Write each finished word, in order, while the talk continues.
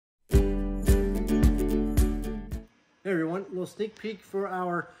Hey everyone, a little sneak peek for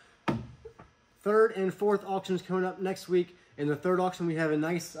our third and fourth auctions coming up next week. In the third auction, we have a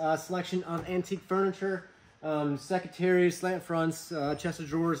nice selection of antique furniture, secretaries, slant fronts, chest of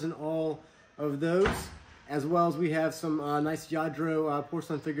drawers, and all of those. As well as we have some nice Lladro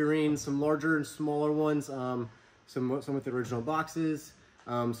porcelain figurines, some larger and smaller ones, some with the original boxes.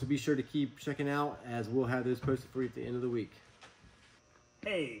 So be sure to keep checking out, as we'll have those posted for you at the end of the week.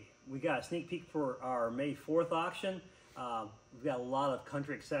 Hey, we got a sneak peek for our May 4th auction. We've got a lot of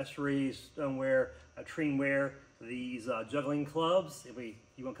country accessories, stoneware, treenware, these juggling clubs. If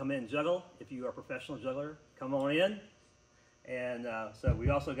you want to come in and juggle, if you are a professional juggler, come on in. And so we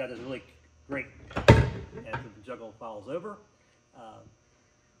also got this really great, after the juggle falls over,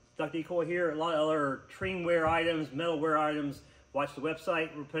 duck decoy here, a lot of other treenware items, metalware items. Watch the website.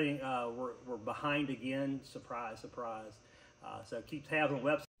 We're behind again. Surprise, surprise. So keep tabs on the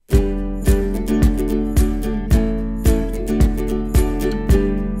website.